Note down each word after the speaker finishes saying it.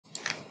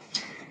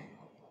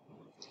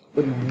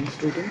Good morning,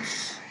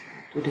 students.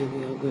 Today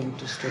we are going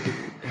to study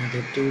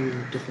the two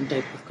different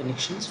type of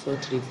connections for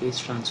three-phase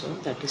transformer,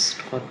 that is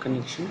Scott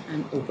connection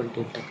and open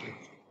delta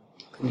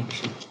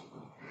connection.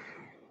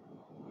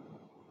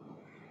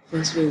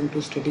 First we are going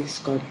to study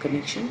Scott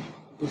connection.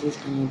 This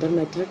is another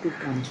method to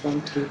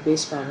transform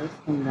three-phase power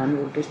from one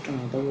voltage to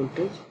another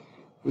voltage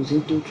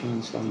using two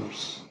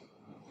transformers.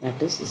 That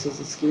is, this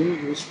is a scheme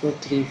used for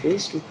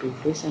three-phase to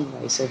two-phase and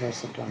vice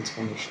versa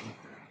transformation.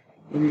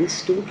 In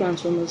these two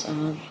transformers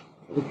are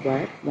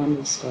required. One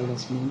is called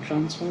as main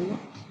transformer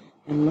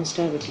and must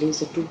have at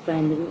least the two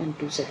primary and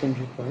two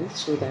secondary coils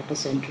so that a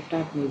center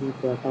tap may be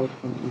brought out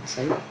from each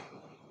side.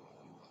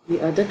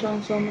 The other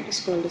transformer is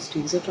called as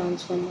teaser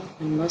transformer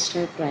and must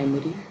have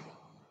primary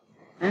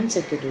and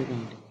secondary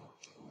winding.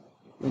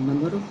 The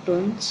number of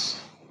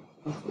turns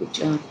of which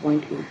are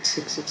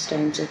 0.866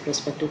 times of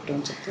respective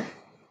turns of the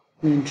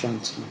main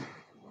transformer.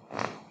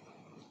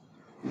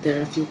 There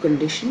are a few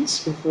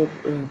conditions before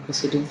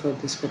proceeding for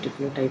this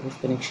particular type of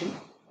connection.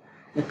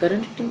 The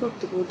current rating of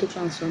both the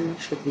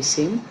transformers should be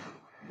same.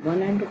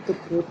 One end of the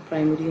both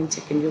primary and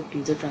secondary of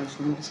teaser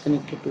transformer is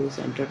connected to the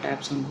center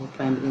taps on both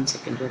primary and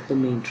secondary of the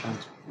main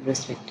transformer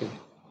respectively.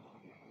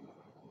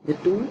 The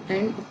two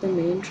end of the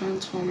main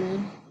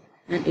transformer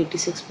and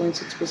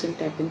 86.6%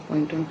 tapping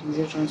point on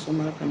teaser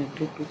transformer are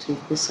connected to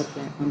three-phase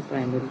supply on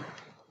primary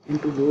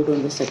and to load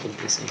on the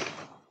secondary side.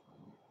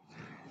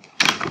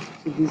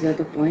 So these are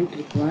the points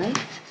required.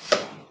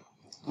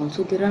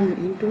 Also there are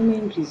two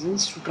main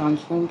reasons to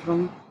transform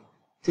from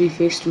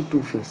three-phase to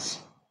two-phase.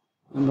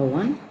 Number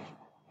one,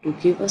 to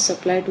give a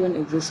supply to an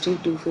existing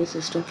two-phase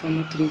system from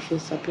a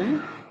three-phase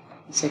supply.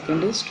 The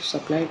second is to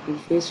supply a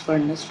two-phase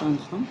furnace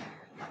transform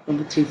from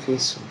a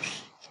three-phase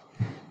source.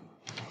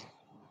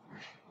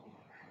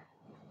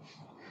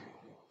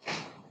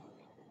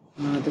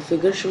 The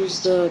figure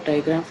shows the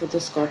diagram for the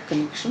Scott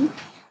connection.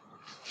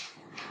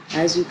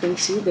 As you can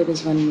see, there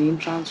is one main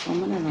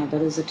transformer and another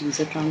is a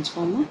teaser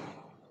transformer.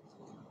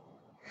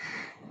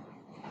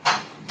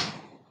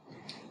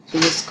 So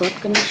the Scott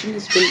connection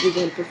is built with the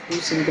help of two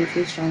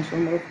single-phase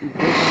transformer of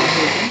equal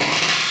voltage.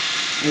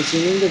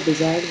 Assuming the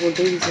desired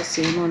voltage is the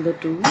same on the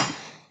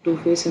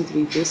two-phase and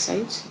three-phase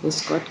sides, the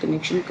Scott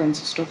connection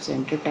consists of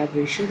center tap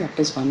ratio, that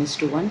is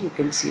 1:1. You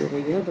can see over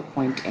here the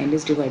point N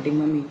is dividing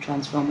my main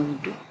transformer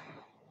into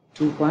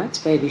two parts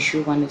by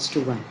ratio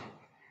 1:1.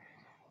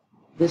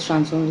 This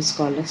transformer is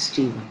called as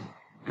T1.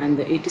 And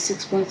the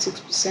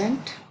 86.6%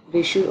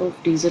 ratio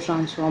of teaser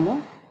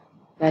transformer,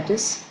 that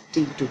is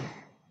T2.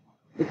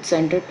 With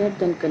center tap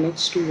then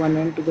connects to one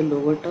end to the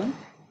lower turn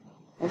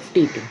of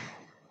T2.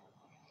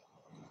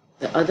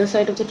 The other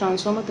side of the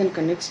transformer then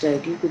connects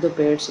directly to the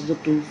pairs of the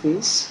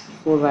two-phase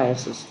 4-wire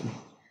system.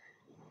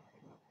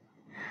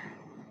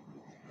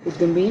 If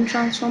the main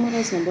transformer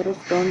has number of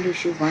turn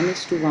ratio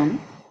 1:1,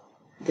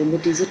 then the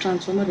teaser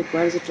transformer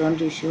requires a turn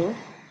ratio of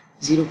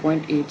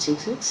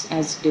 0.866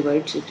 as it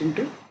divides it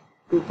into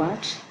two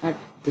parts at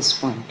this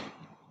point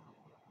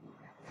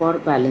for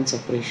balance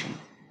operation.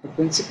 The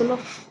principle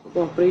of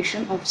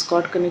operation of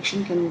Scott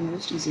connection can be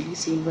most easily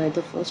seen by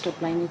the first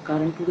applying a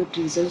current to the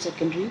teaser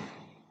secondary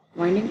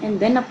winding and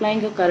then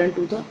applying a current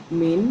to the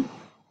main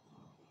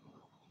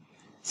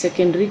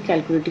secondary,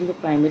 calculating the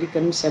primary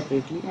current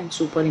separately and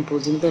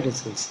superimposing the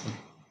results then.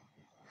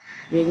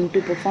 We are going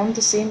to perform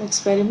the same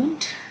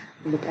experiment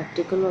in the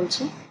practical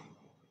also.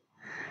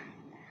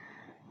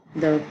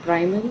 The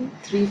primary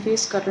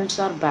three-phase currents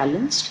are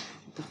balanced.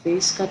 The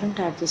phase current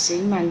have the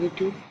same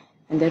magnitude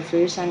and their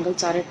phase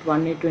angles are at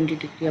 120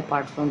 degrees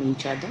apart from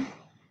each other.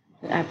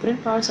 The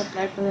apparent power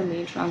supplied by the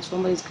main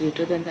transformer is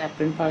greater than the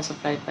apparent power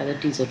supplied by the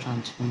teaser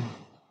transformer.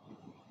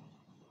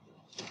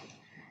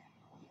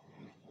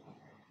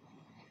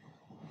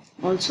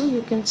 Also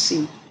you can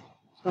see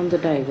from the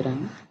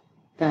diagram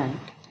that,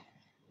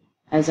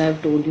 as I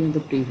have told you in the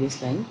previous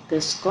slide,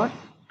 the Scott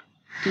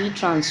T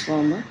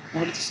transformer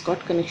or the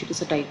Scott connection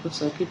is a type of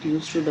circuit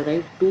used to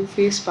derive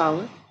two-phase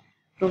power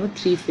from a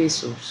three-phase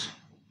source.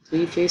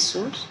 Three-phase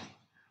source,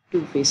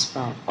 two-phase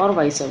power, or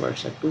vice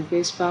versa.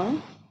 Two-phase power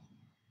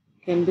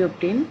can be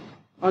obtained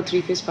or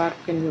three-phase power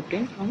can be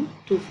obtained from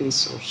two-phase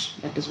source.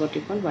 That is what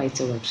you call vice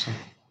versa.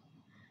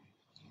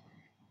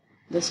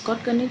 The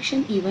Scott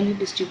connection evenly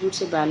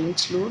distributes a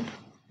balanced load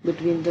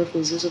between the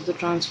phases of the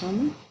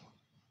transformer.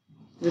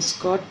 The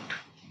Scott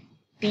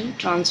T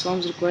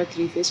transforms require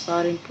three-phase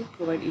power input,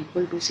 provide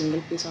equal to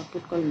single-phase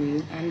output called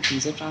main and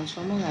teaser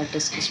transformer as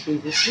discussed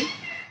previously.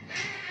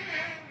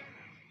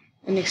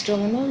 An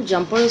external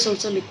jumper is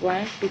also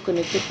required to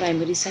connect the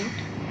primary side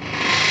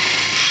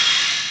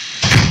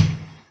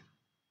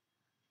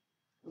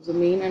of the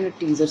main and the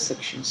teaser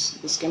sections.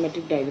 The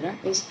schematic diagram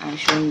is as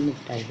shown in the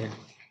diagram.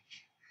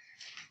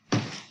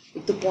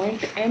 If the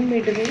point M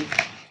midway,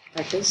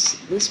 that is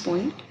this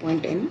point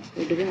N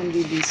midway on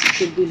VBC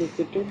should be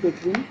located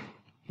between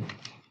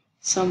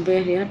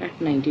somewhere here at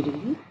 90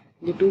 degrees.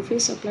 The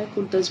two-phase supply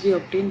could thus be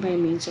obtained by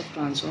means of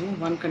transformer,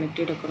 one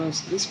connected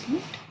across this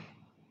point,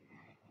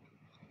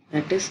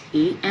 that is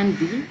A and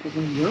B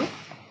over here,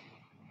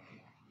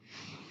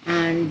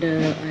 And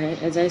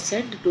as I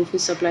said, the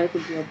two-phase supply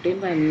could be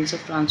obtained by means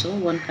of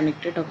transformer, one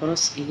connected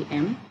across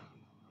AM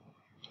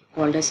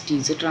called as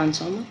teaser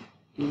transformer,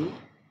 A,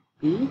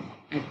 B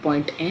at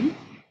point N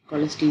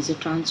called as teaser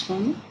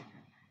transformer,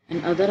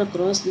 and other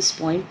across this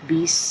point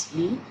B,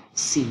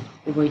 C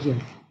over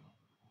here,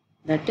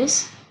 that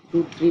is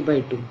root 3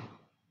 by 2.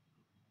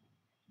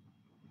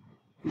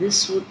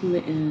 This would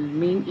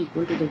mean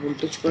equal to the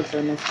voltage per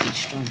turn of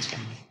each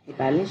transformer. The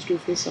balanced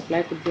two-phase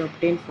supply could be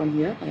obtained from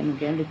here. I am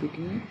again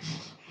repeating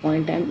it.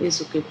 Point N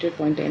is located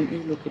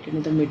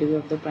in the midway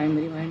of the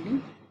primary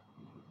winding.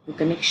 The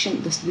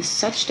connection, this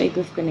such type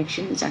of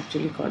connection is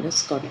actually called a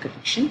Scott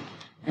connection,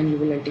 and you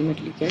will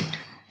ultimately get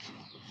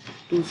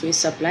two-phase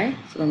supply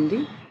from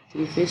the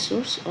three-phase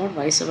source, or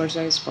vice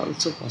versa is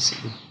also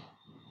possible.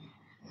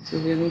 So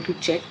we are going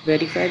to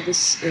verify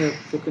this,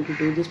 we're going to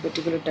do this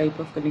particular type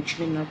of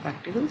connection in our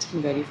practicals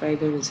and verify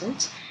the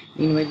results.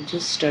 Meanwhile,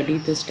 just study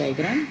this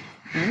diagram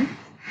and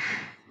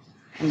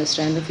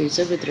understand the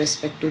phasor with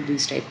respect to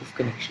these type of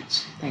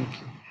connections. Thank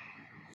you.